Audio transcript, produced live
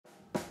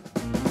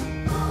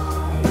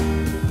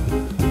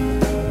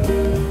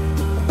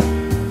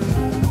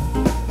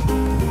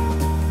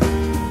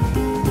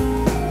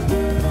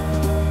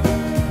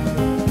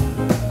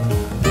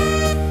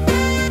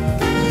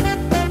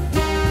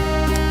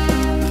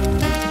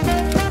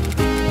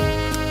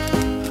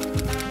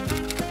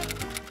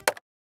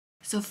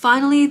So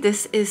finally,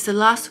 this is the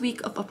last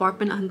week of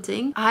apartment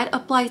hunting. I had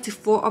applied to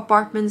 4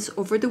 apartments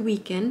over the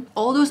weekend.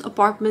 All those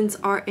apartments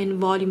are in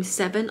volume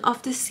 7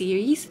 of the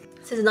series.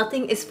 Since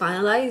nothing is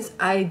finalized,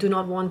 I do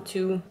not want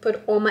to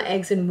put all my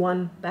eggs in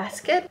one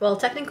basket. Well,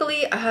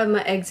 technically, I have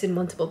my eggs in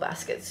multiple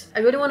baskets. I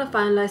really want to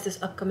finalize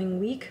this upcoming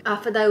week.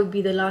 After that would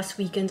be the last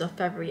weekend of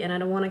February, and I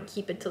don't want to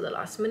keep it till the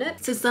last minute.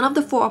 Since none of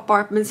the 4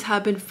 apartments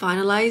have been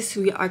finalized,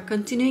 we are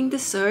continuing the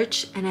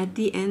search and at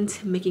the end,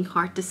 making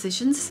hard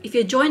decisions. If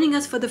you're joining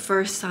us for the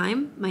first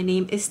time, my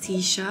name is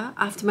Tisha.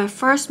 After my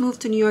first move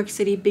to New York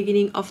City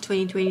beginning of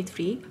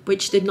 2023,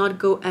 which did not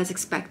go as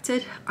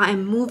expected, I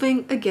am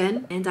moving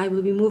again, and I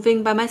will be moving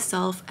by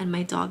myself and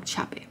my dog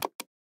Chatty.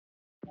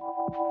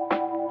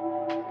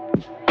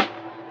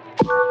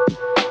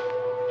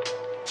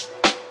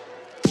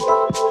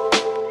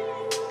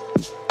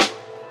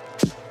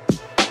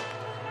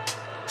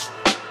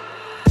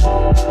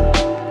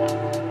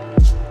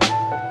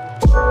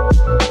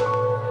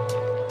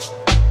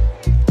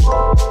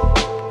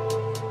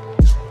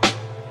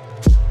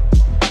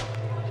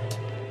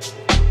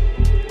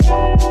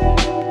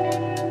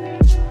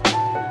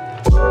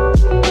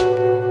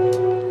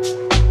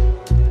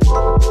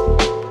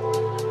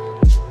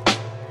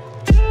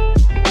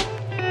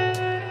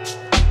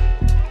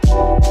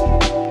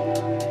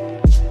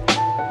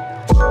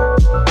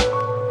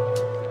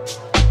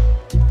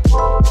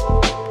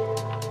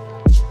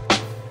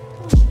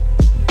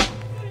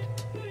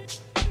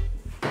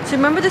 So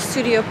remember the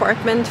studio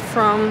apartment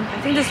from,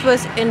 I think this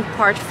was in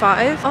part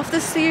 5 of the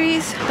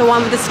series, the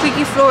one with the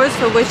squeaky floors,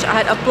 for which I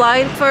had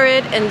applied for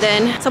it, and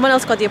then someone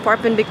else got the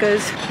apartment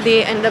because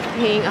they ended up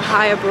paying a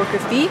higher broker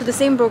fee. So the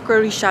same broker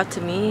reached out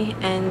to me,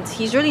 and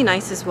he's really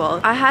nice as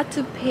well. I had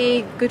to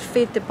pay good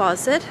faith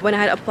deposit when I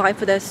had applied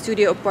for the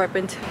studio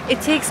apartment.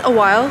 It takes a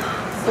while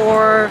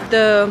for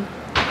the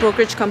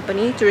brokerage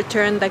company to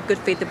return that good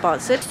faith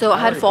deposit. So I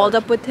had followed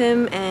up with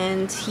him,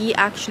 and he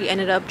actually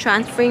ended up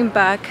transferring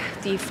back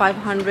the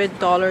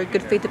 $500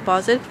 good faith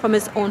deposit from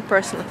his own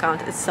personal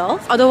account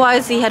itself.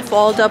 Otherwise, he had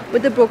followed up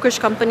with the brokerage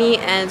company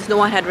and no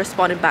one had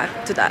responded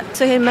back to that.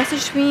 So he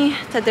messaged me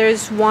that there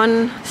is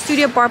one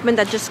studio apartment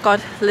that just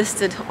got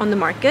listed on the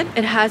market.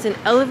 It has an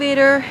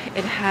elevator,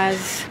 it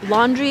has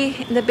laundry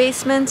in the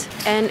basement,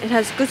 and it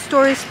has good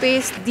storage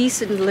space,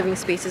 decent living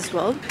space as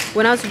well.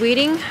 When I was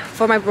waiting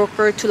for my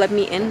broker to let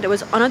me in, there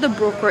was another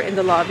broker in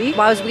the lobby.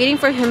 While I was waiting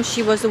for him,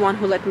 she was the one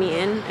who let me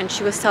in, and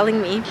she was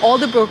telling me all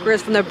the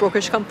brokers from their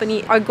brokerage company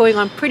are going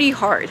on pretty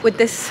hard with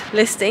this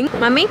listing.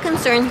 My main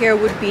concern here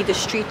would be the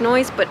street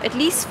noise, but at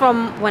least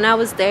from when I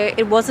was there,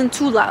 it wasn't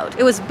too loud.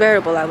 It was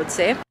bearable, I would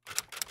say.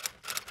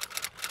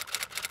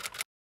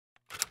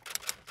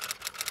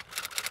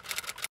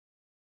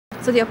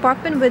 So the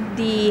apartment with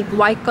the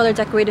white color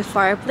decorated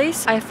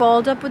fireplace, I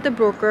followed up with the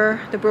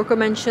broker. The broker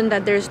mentioned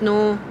that there's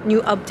no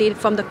new update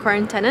from the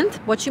current tenant.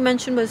 What she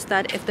mentioned was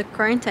that if the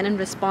current tenant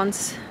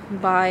responds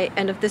by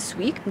end of this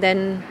week,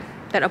 then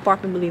that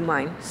apartment will be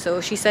mine. So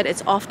she said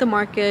it's off the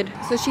market.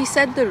 So she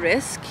said the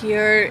risk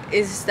here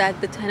is that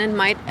the tenant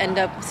might end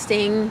up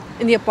staying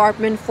in the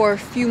apartment for a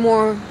few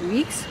more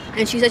weeks.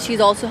 And she said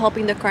she's also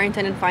helping the current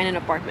tenant find an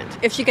apartment.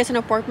 If she gets an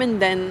apartment,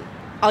 then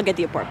I'll get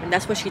the apartment.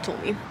 That's what she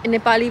told me. In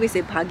Nepali, we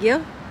say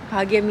bhagya.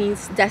 Bhagya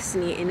means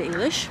destiny in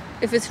English.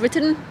 If it's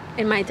written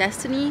in my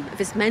destiny, if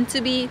it's meant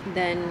to be,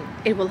 then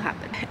it will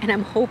happen. And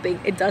I'm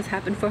hoping it does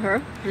happen for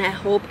her, and I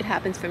hope it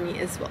happens for me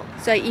as well.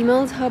 So I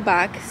emailed her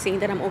back saying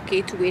that I'm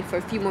okay to wait for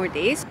a few more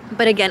days.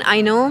 But again, I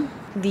know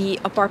the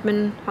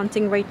apartment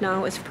hunting right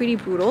now is pretty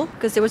brutal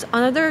because there was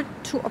another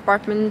 2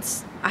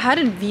 apartments I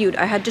hadn't viewed.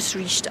 I had just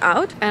reached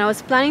out and I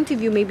was planning to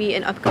view maybe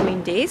in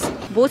upcoming days.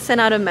 Both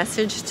sent out a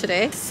message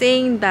today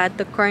saying that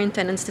the current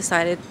tenants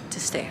decided to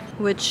stay,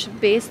 which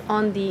based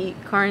on the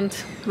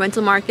current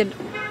rental market,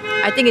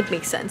 I think it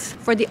makes sense.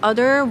 For the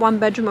other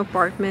 1-bedroom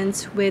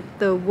apartments with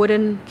the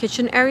wooden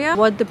kitchen area,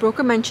 what the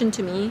broker mentioned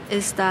to me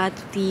is that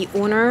the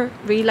owner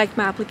really liked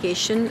my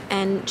application,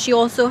 and she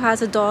also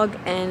has a dog,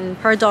 and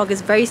her dog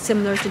is very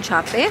similar to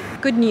Chatty.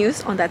 Good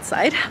news on that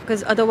side,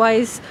 because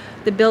otherwise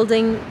the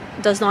building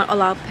does not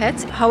allow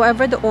pets.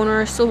 However, the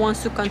owner still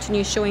wants to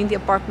continue showing the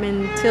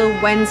apartment till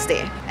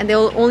Wednesday, and they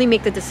will only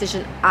make the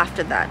decision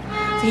after that.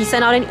 So he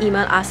sent out an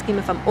email asking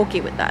if I'm okay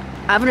with that.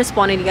 I haven't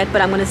responded yet,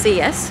 but I'm gonna say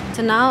yes.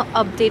 So now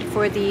update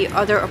for the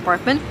other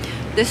apartment.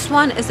 This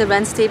one is a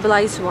rent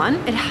stabilized one.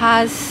 It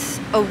has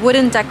a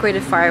wooden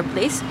decorated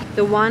fireplace.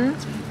 The one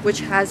which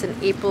has an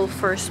April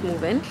 1st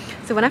move-in.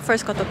 So when I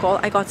first got the call,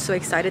 I got so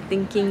excited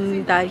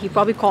thinking that he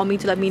probably called me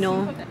to let me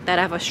know that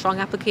I have a strong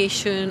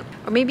application,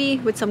 or maybe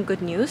with some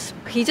good news.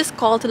 He just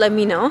called to let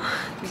me know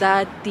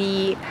that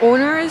the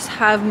owners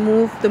have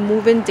moved the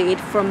move-in date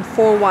from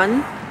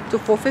 4/1 to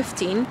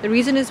 4/15. The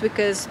reason is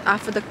because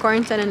after the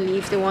current tenant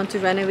leaves, they want to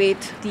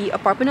renovate the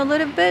apartment a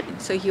little bit.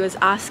 So he was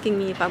asking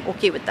me if I'm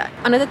okay with that.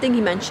 Another thing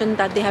he mentioned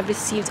that they have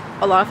received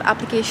a lot of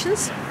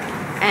applications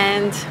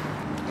and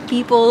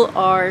people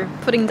are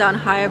putting down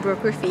higher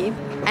broker fee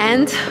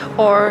and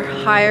or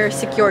higher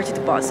security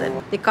deposit.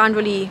 They can't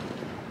really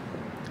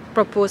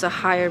propose a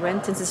higher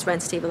rent since it's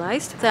rent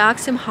stabilized. So I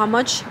asked him how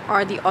much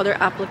are the other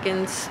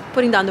applicants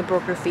putting down the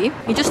broker fee.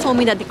 He just told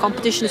me that the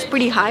competition is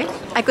pretty high.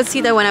 I could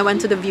see that when I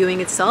went to the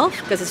viewing itself,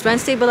 because it's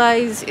rent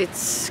stabilized,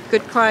 it's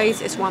good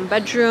price, it's 1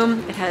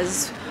 bedroom, it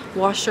has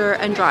washer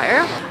and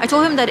dryer. I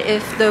told him that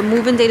if the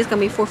move-in date is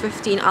gonna be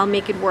 4/15, I'll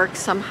make it work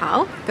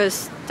somehow,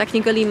 because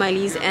technically my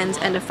lease ends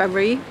end of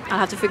February. I'll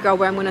have to figure out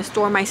where I'm gonna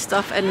store my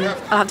stuff, and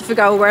I'll have to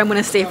figure out where I'm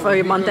gonna stay for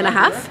a month and a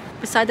half.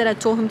 Besides that, I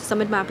told him to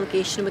submit my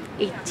application with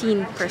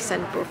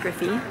 18% broker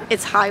fee.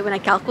 It's high when I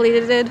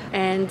calculated it,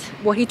 and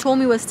what he told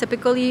me was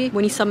typically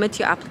when you submit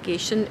your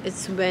application,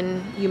 it's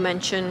when you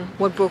mention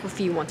what broker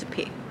fee you want to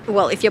pay.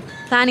 Well, if you're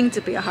planning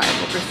to pay a higher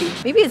broker fee,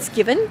 maybe it's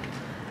given,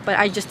 but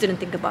I just didn't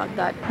think about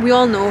that. We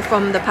all know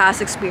from the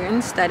past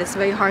experience that it's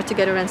very hard to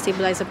get a rent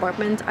stabilized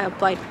apartment. I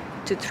applied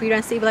to 3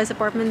 rent stabilized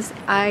apartments.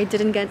 I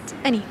didn't get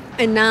any.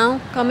 And now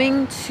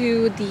coming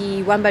to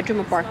the 1 bedroom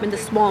apartment, the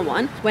small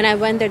one, when I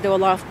went there, there were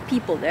a lot of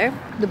people there.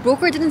 The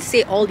broker didn't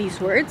say all these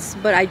words,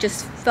 but I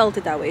just felt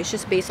it that way. It's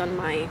just based on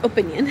my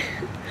opinion.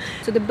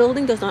 So the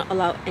building does not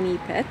allow any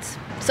pets.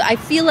 So I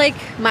feel like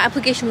my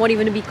application won't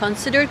even be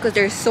considered because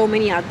there's so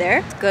many out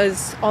there,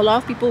 because a lot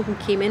of people who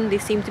came in, they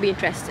seem to be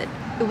interested,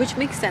 which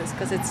makes sense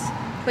because it's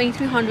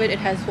 2300. It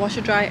has washer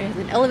dryer, it has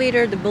an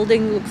elevator, the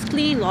building looks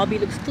clean, lobby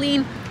looks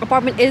clean.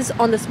 Apartment is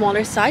on the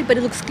smaller side, but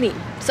it looks clean.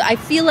 So I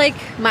feel like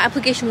my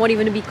application won't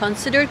even be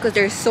considered because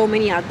there's so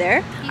many out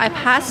there. I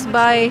passed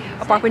by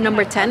apartment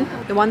number 10,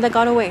 the one that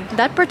got away.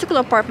 That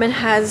particular apartment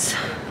has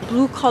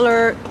blue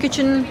color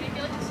kitchen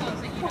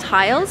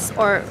tiles,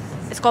 or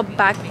it's called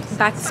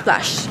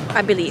backsplash,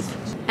 I believe.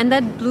 And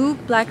that blue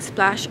black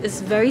splash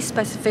is very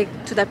specific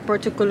to that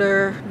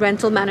particular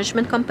rental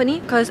management company,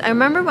 because I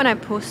remember when I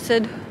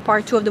posted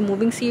part 2 of the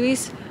moving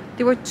series,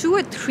 there were 2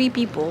 or 3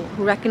 people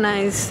who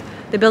recognized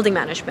the building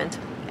management,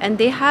 and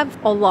they have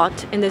a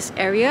lot in this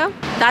area.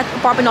 That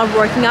apartment not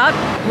working out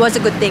was a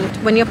good thing.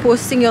 When you're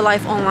posting your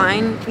life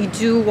online, you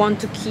do want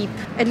to keep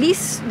at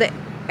least the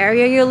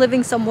area you're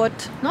living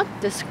somewhat not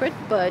discreet,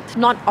 but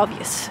not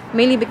obvious,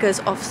 mainly because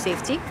of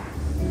safety.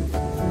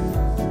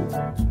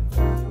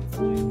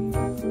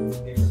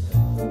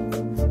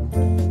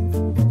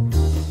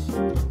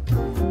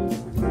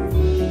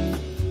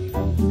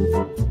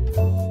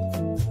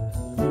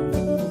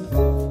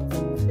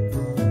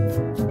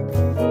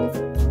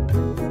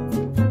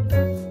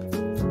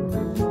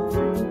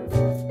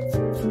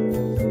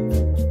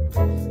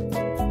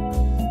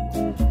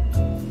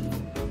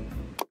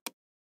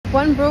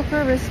 One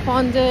broker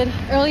responded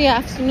early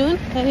afternoon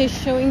that he's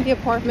showing the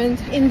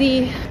apartment in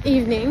the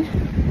evening.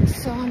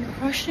 So I'm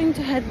rushing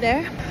to head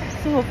there.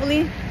 So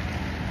hopefully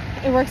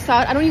it works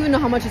out. I don't even know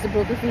how much is the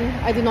broker fee.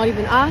 I did not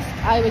even ask.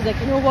 I was like,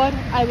 you know what?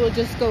 I will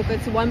just go because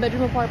it's a 1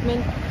 bedroom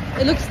apartment.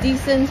 It looks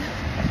decent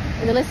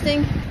in the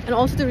listing, and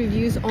also the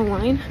reviews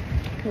online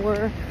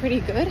were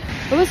pretty good.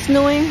 It was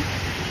snowing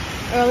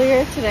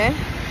earlier today,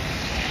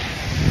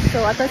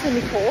 so I thought it's gonna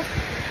be cold.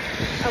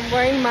 I'm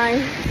wearing my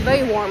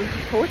very warm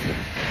coat,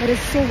 but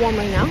it's so warm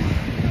right now.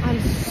 I'm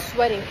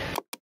sweating.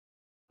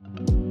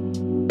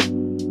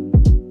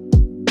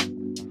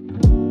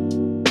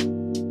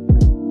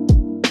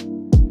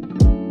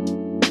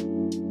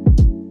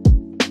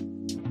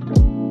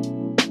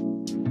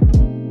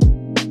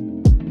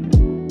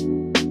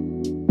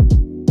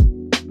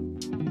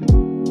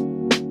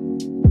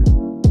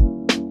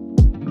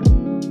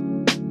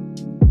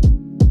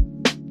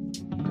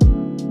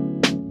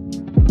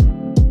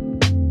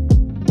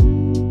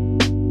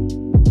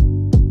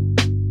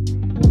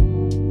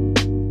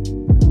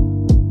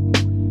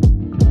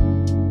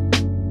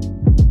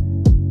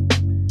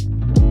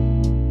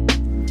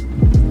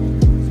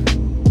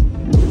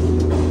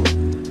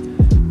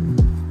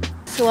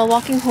 So while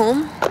walking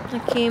home, I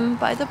came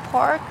by the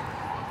park.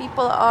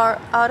 People are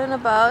out and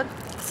about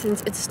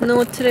since it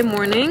snowed today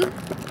morning.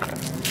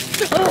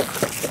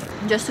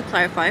 Just to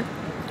clarify,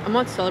 I'm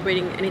not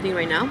celebrating anything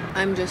right now.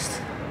 I'm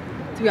just,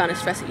 to be honest,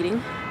 stress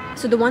eating.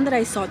 So the one that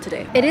I saw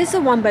today, it is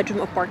a 1 bedroom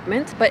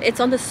apartment, but it's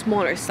on the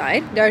smaller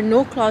side. There are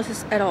no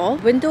closets at all.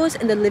 Windows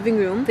in the living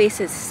room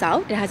faces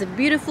south. It has a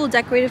beautiful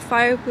decorated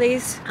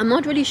fireplace. I'm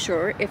not really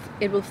sure if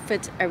it will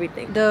fit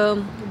everything.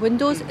 The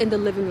windows in the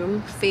living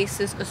room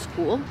faces a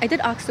school. I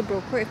did ask the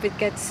broker if it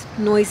gets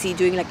noisy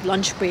during like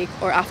lunch break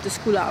or after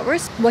school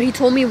hours. What he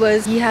told me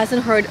was he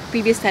hasn't heard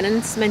previous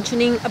tenants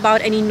mentioning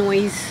about any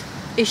noise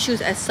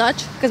issues as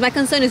such, because my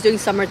concern is during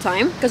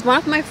summertime, because one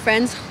of my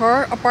friends,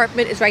 her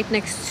apartment is right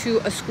next to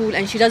a school,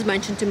 and she does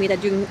mention to me that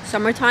during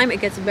summertime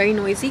it gets very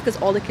noisy because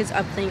all the kids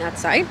are playing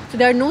outside. So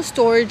there are no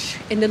storage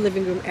in the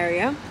living room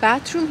area.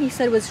 Bathroom, he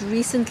said, was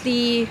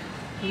recently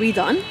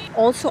redone.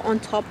 Also on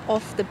top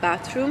of the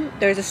bathroom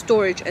there's a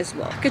storage as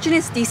well. Kitchen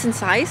is decent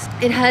size.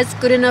 It has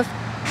good enough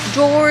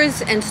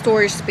drawers and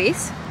storage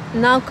space.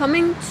 Now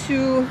coming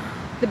to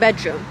the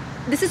bedroom,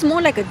 this is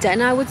more like a den,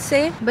 I would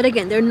say, but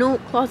again, there are no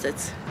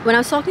closets. When I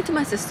was talking to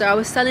my sister, I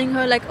was telling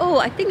her like, oh,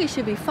 I think it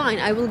should be fine.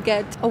 I will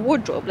get a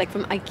wardrobe like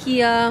from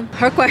IKEA.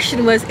 Her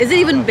question was, is it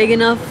even big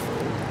enough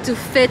to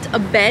fit a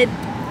bed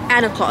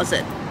and a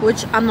closet?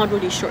 Which I'm not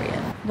really sure yet.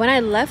 When I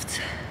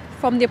left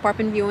from the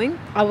apartment viewing,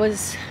 I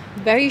was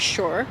very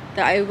sure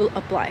that I will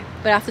apply.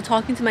 But after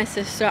talking to my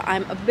sister,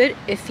 I'm a bit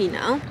iffy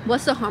now.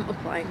 What's the harm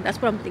applying?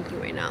 That's what I'm thinking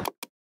right now.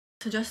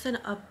 So just an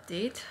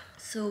update.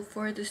 So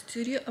for the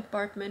studio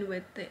apartment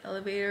with the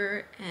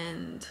elevator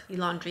and the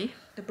laundry,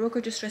 the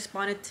broker just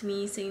responded to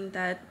me saying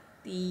that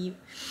they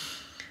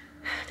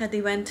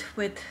went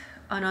with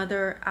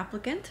another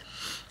applicant.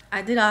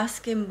 I did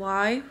ask him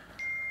why.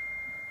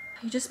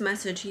 He just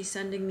messaged, he's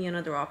sending me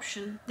another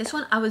option. This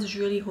one I was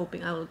really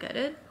hoping I will get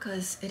it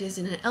because it is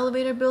in an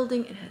elevator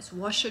building, it has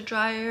washer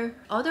dryer.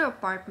 Other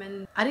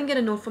apartment, I didn't get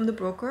a note from the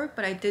broker,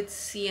 but I did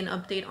see an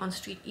update on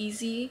Street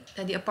Easy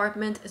that the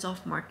apartment is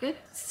off market.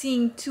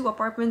 Seeing 2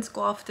 apartments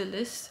go off the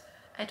list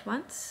at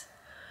once,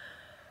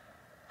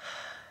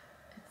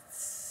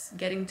 it's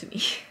getting to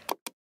me.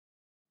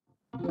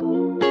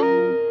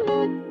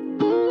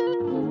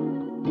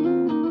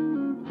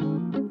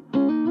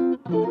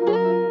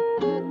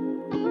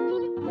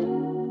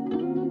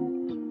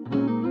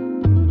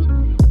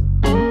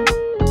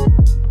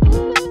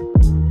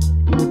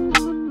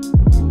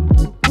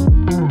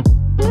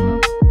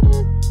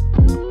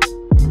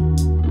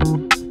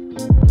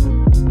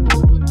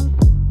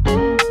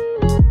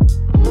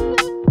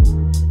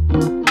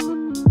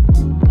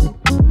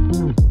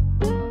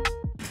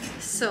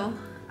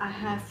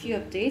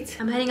 Updates.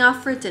 I'm heading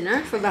out for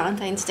dinner for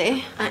Valentine's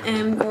Day. I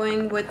am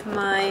going with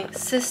my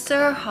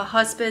sister, her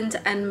husband,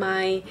 and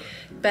my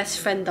best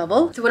friend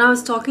double. So when I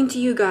was talking to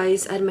you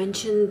guys, I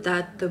mentioned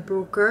that the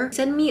broker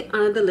sent me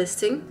another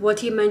listing.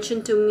 What he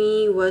mentioned to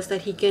me was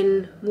that he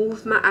can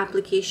move my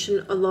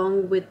application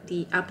along with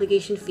the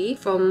application fee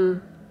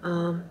from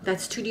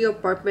that studio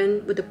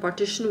apartment with the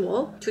partition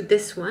wall to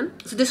this one.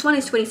 So this one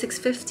is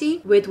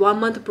 $26.50 with 1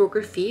 month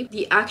broker fee.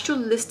 The actual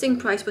listing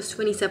price was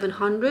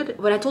 $2,700.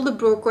 When I told the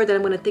broker that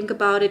I'm going to think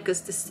about it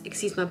because this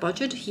exceeds my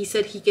budget, he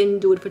said he can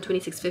do it for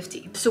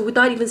 $26.50. So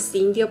without even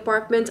seeing the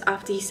apartment,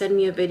 after he sent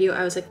me a video,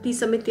 I was like, please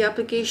submit the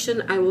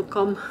application. I will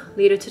come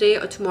later today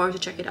or tomorrow to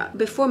check it out.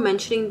 Before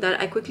mentioning that,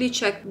 I quickly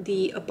checked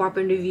the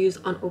apartment reviews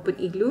on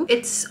OpenIgloo.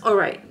 It's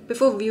alright.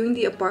 Before viewing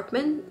the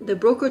apartment, the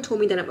broker told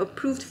me that I'm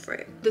approved for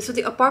it. So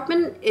the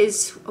apartment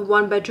is a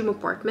 1-bedroom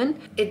apartment.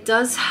 It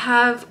does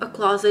have a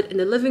closet in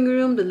the living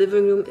room. The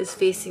living room is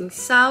facing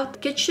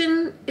south.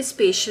 Kitchen is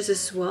spacious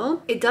as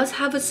well. It does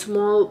have a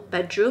small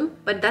bedroom,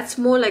 but that's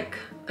more like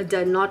a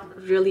den, not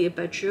really a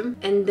bedroom.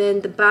 And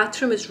then the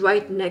bathroom is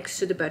right next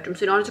to the bedroom.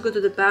 So in order to go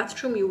to the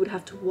bathroom, you would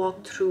have to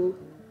walk through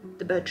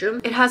the bedroom.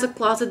 It has a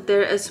closet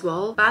there as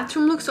well.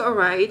 Bathroom looks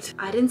alright.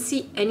 I didn't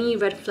see any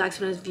red flags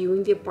when I was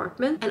viewing the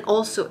apartment, and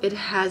also it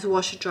has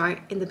washer dryer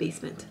in the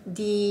basement.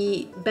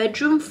 The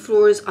bedroom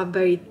floors are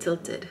very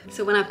tilted,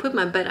 so when I put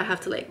my bed I have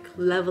to like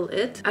level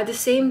it. At the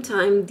same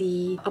time,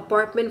 the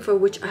apartment for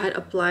which I had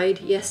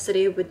applied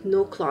yesterday with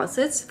no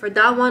closets, for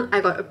that one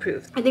I got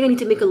approved. I think I need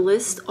to make a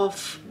list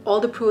of all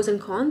the pros and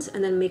cons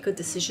and then make a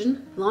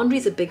decision. Laundry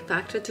is a big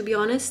factor, to be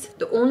honest.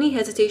 The only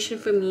hesitation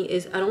for me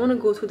is I don't want to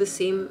go through the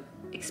same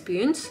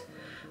experience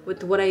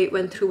with what I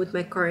went through with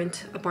my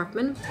current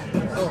apartment.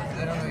 Oh,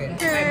 I don't know yet.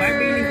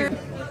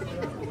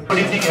 Good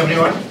evening,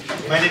 everyone.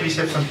 My name is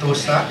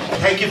Tisha.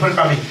 Thank you for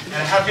coming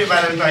and happy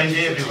Valentine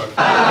Day, everyone.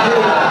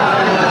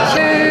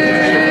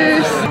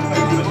 Cheers!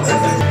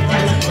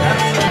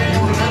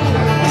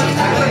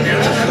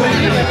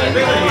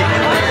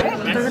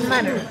 Doesn't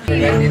matter.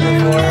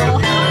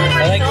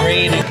 I like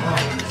rain.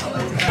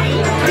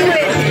 Do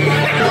it!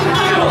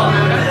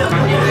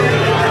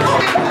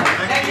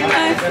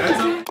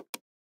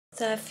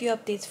 So I have a few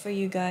updates for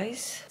you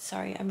guys.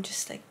 Sorry, I'm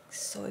just like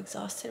so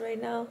exhausted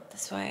right now.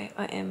 That's why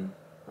I am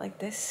like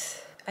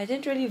this. I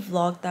didn't really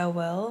vlog that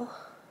well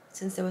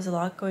since there was a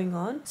lot going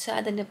on. So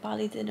at the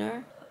Nepali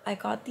dinner, I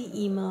got the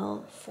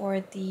email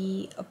for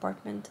the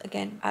apartment.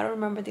 Again, I don't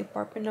remember the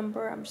apartment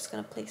number. I'm just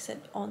gonna place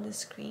it on the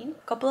screen.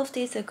 A couple of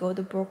days ago,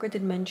 the broker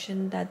did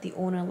mention that the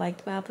owner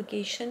liked my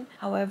application.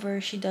 However,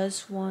 she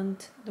does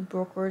want the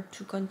broker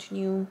to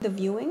continue the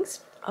viewings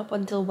up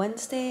until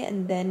Wednesday,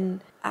 and then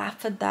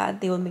after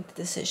that they will make the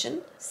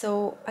decision.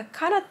 So I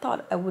kind of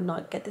thought I would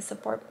not get this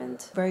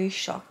apartment. Very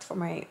shocked for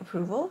my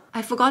approval.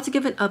 I forgot to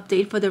give an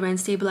update for the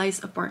rent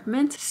stabilized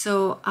apartment,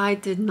 so I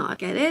did not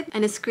get it.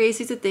 And it's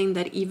crazy to think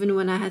that even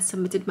when I had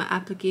submitted my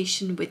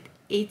application with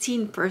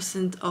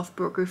 18% of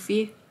broker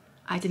fee,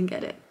 I didn't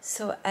get it.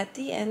 So at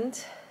the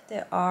end,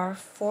 there are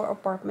 4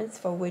 apartments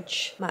for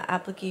which my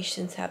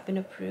applications have been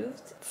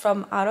approved.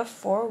 From out of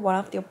 4, one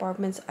of the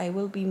apartments I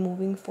will be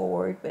moving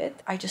forward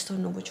with. I just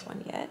don't know which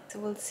one yet. So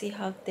we'll see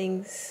how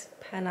things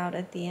pan out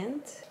at the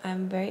end.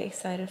 I'm very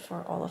excited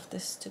for all of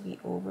this to be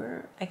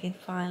over. I can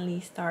finally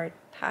start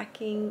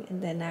packing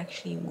and then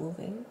actually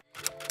moving.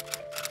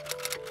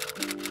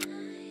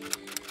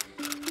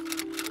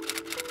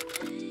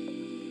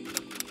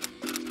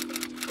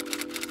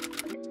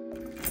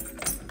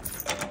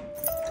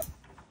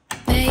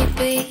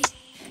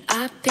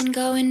 I've been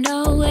going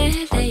nowhere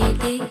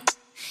lately.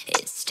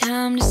 It's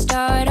time to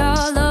start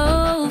all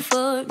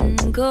over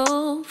and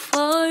go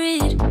for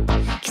it.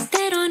 'Cause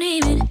they don't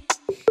even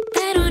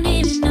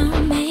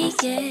know me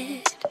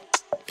yet.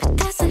 But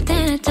that's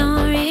something I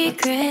don't regret.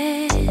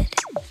 regret.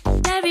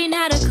 Every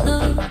night I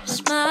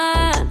close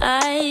my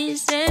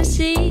eyes and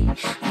see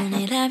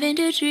only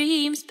lavender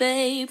dreams,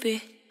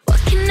 baby. What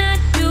can I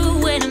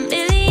do when a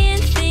million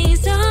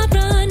things are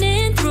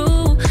running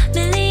through?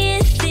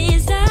 Million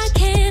things I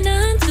can't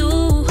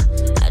undo.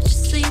 I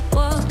just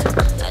sleepwalk,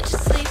 I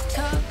just sleep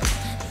talk.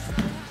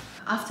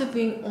 After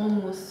being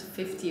almost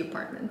 50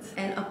 apartments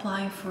and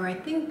applying for I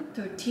think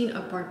 13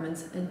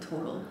 apartments in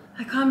total,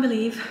 I can't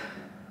believe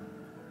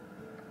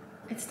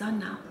it's done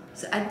now.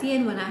 So at the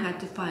end, when I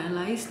had to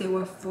finalize, there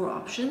were 4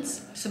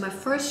 options. So my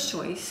first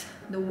choice,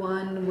 the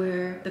one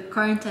where the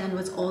current tenant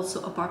was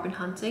also apartment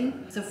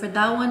hunting. So for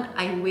that one,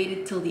 I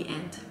waited till the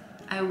end.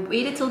 I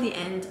waited till the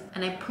end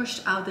and I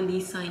pushed out the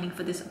lease signing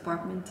for this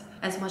apartment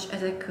as much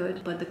as I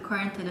could, but the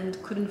current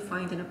tenant couldn't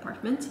find an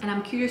apartment. And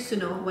I'm curious to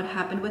know what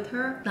happened with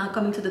her. Now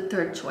coming to the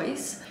third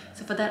choice.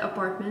 So for that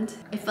apartment,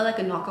 it felt like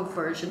a knockoff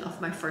version of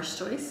my first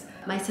choice.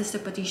 My sister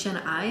Tisha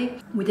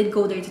and we did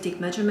go there to take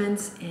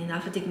measurements, and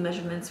after taking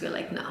measurements, we were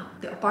like, nah,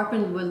 the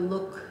apartment will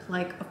look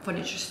like a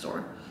furniture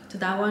store. So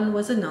that one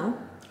was a no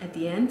at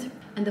the end.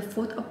 And the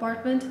fourth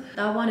apartment,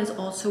 that one is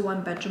also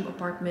 1-bedroom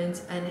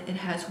apartment and it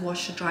has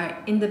washer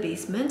dryer in the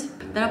basement.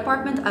 That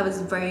apartment, I was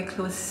very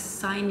close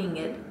signing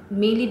it,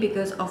 mainly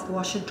because of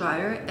washer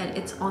dryer, and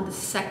it's on the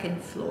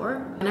 2nd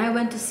floor. And I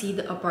went to see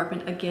the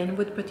apartment again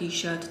with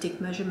Tisha to take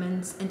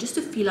measurements and just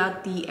to feel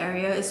out the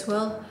area as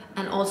well.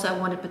 And also I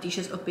wanted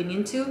Tisha's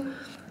opinion too.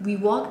 We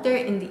walked there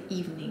in the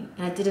evening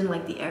and I didn't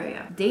like the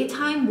area.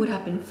 Daytime would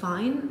have been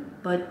fine,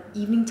 but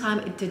evening time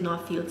it did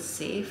not feel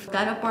safe.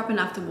 That apartment,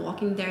 after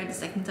walking there the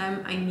second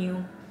time, I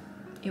knew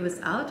it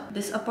was out.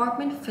 This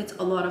apartment fits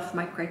a lot of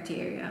my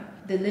criteria.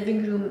 The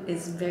living room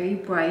is very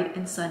bright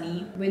and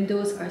sunny.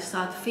 Windows are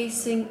south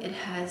facing. It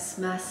has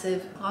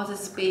massive closet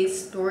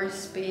space, storage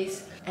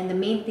space, and the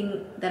main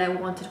thing that I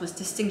wanted was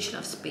distinction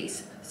of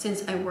space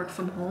since I work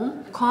from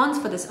home. Cons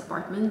for this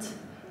apartment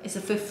is a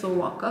 5th floor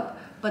walk up,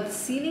 but the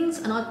ceilings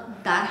are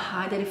not that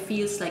high that it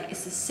feels like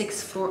it's a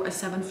 6th floor or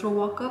 7th floor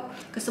walk up.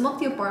 Because some of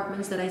the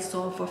apartments that I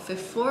saw for 5th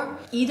floor,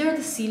 either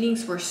the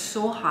ceilings were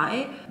so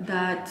high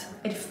that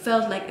it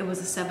felt like it was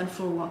a 7th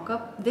floor walk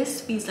up.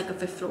 This feels like a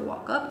 5th floor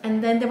walk up.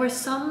 And then there were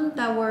some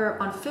that were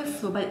on 5th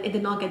floor, but it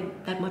did not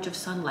get that much of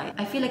sunlight.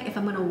 I feel like if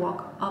I'm gonna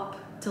walk up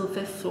till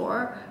 5th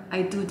floor,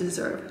 I do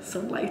deserve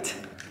sunlight.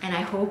 And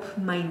I hope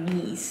my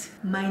knees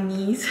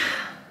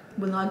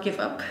will not give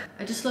up.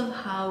 I just love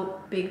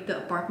how big the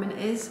apartment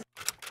is.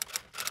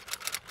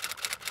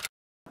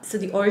 So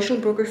the original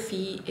broker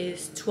fee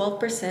is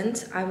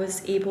 12%. I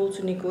was able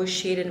to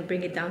negotiate and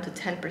bring it down to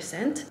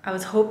 10%. I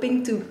was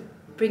hoping to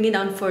bring it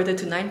down further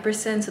to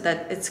 9% so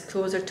that it's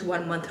closer to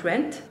 1 month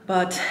rent.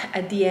 But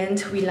at the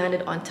end, we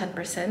landed on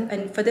 10%.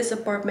 And for this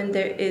apartment,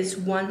 there is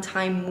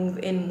one-time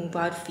move-in,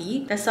 move-out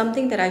fee. That's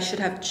something that I should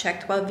have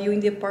checked while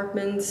viewing the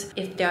apartments,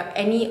 if there are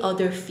any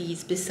other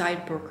fees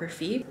beside broker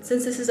fee.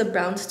 Since this is a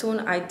brownstone,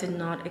 I did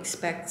not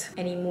expect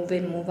any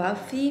move-in,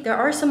 move-out fee. There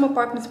are some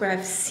apartments where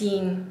I've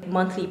seen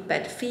monthly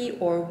pet fee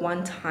or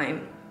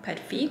one-time pet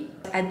fee.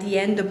 At the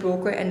end, the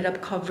broker ended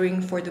up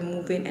covering for the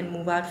move-in and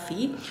move-out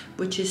fee,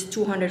 which is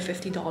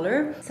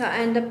 $250. So I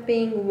ended up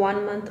paying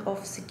 1 month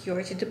of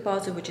security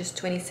deposit, which is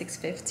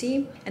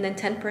 $26.50, and then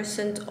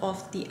 10%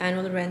 of the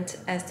annual rent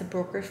as the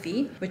broker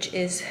fee, which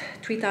is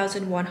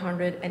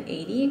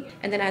 $3,180,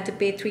 and then I had to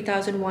pay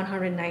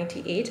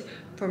 $3,198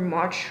 for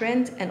March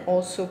rent and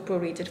also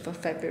prorated for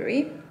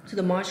February. So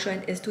the March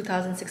rent is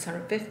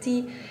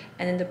 $2,650,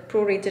 and then the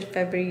prorated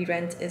February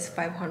rent is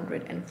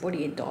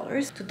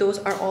 $548. So those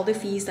are all the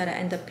fees that I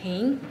end up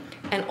paying.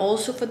 And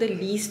also for the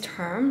lease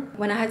term,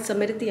 when I had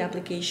submitted the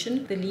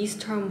application, the lease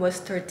term was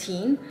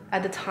 13.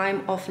 At the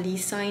time of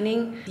lease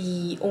signing,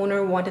 the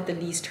owner wanted the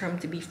lease term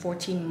to be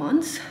 14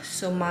 months.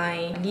 So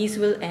my lease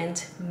will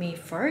end May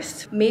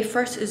 1st. May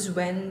 1st is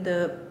when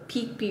the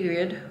peak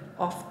period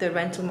of the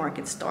rental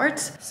market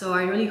starts. So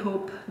I really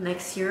hope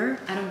next year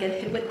I don't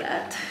get hit with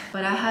that.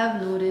 But I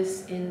have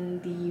noticed in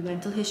the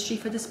rental history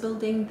for this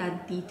building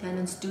that the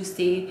tenants do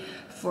stay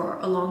for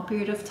a long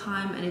period of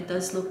time, and it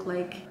does look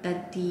like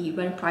that the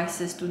rent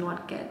prices do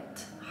not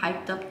get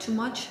hyped up too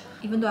much.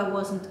 Even though I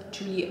wasn't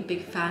truly a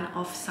big fan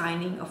of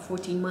signing a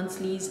 14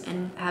 months lease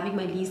and having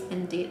my lease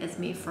end date as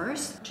May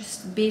 1st,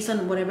 just based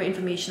on whatever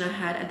information I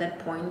had at that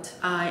point,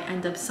 I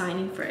ended up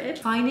signing for it.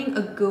 Finding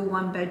a good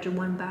 1 bedroom,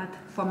 1 bath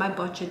for my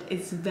budget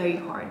is very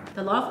hard.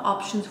 There are a lot of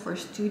options for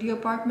studio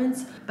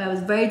apartments, but I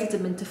was very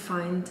determined to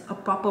find a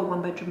proper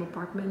 1 bedroom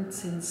apartment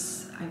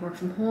since I work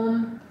from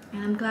home,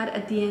 and I'm glad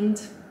at the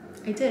end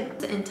I did.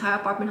 The entire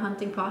apartment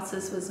hunting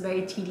process was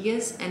very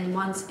tedious, and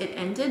once it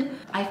ended,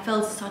 I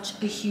felt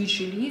such a huge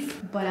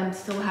relief, but I'm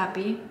still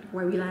happy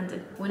where we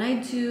landed. When I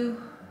do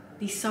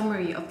the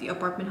summary of the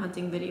apartment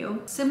hunting video,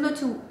 similar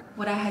to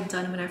what I had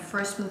done when I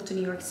first moved to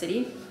New York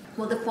City,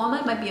 well, the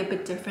format might be a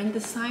bit different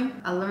this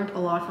time. I learned a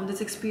lot from this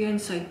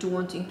experience, so I do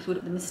want to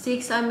include the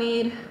mistakes I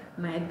made,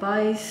 my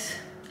advice,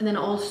 and then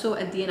also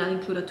at the end I'll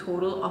include a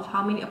total of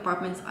how many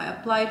apartments I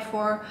applied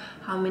for,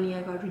 how many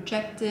I got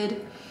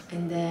rejected,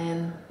 and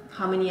then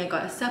how many I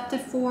got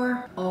accepted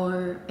for,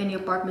 or any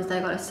apartments that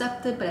I got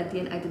accepted but at the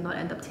end I did not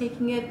end up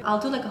taking it. I'll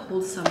do like a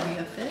whole summary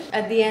of it.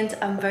 At the end,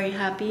 I'm very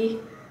happy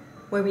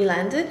where we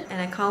landed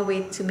and I can't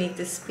wait to make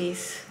this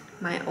space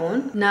my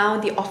own. Now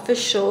the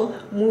official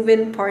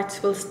move-in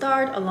parts will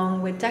start,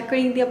 along with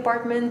decorating the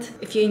apartment.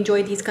 If you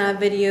enjoy these kind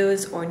of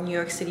videos or New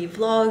York City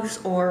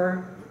vlogs,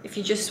 or if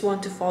you just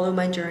want to follow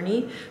my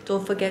journey,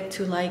 don't forget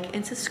to like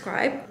and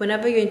subscribe.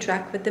 Whenever you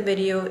interact with the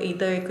video,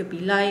 either it could be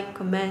like,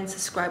 comment,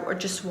 subscribe, or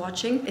just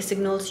watching, it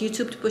signals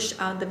YouTube to push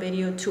out the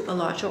video to a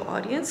larger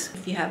audience.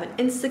 If you have an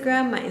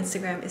Instagram, my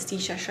Instagram is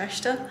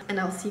Tisha, and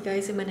I'll see you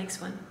guys in my next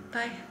one.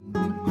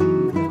 Bye.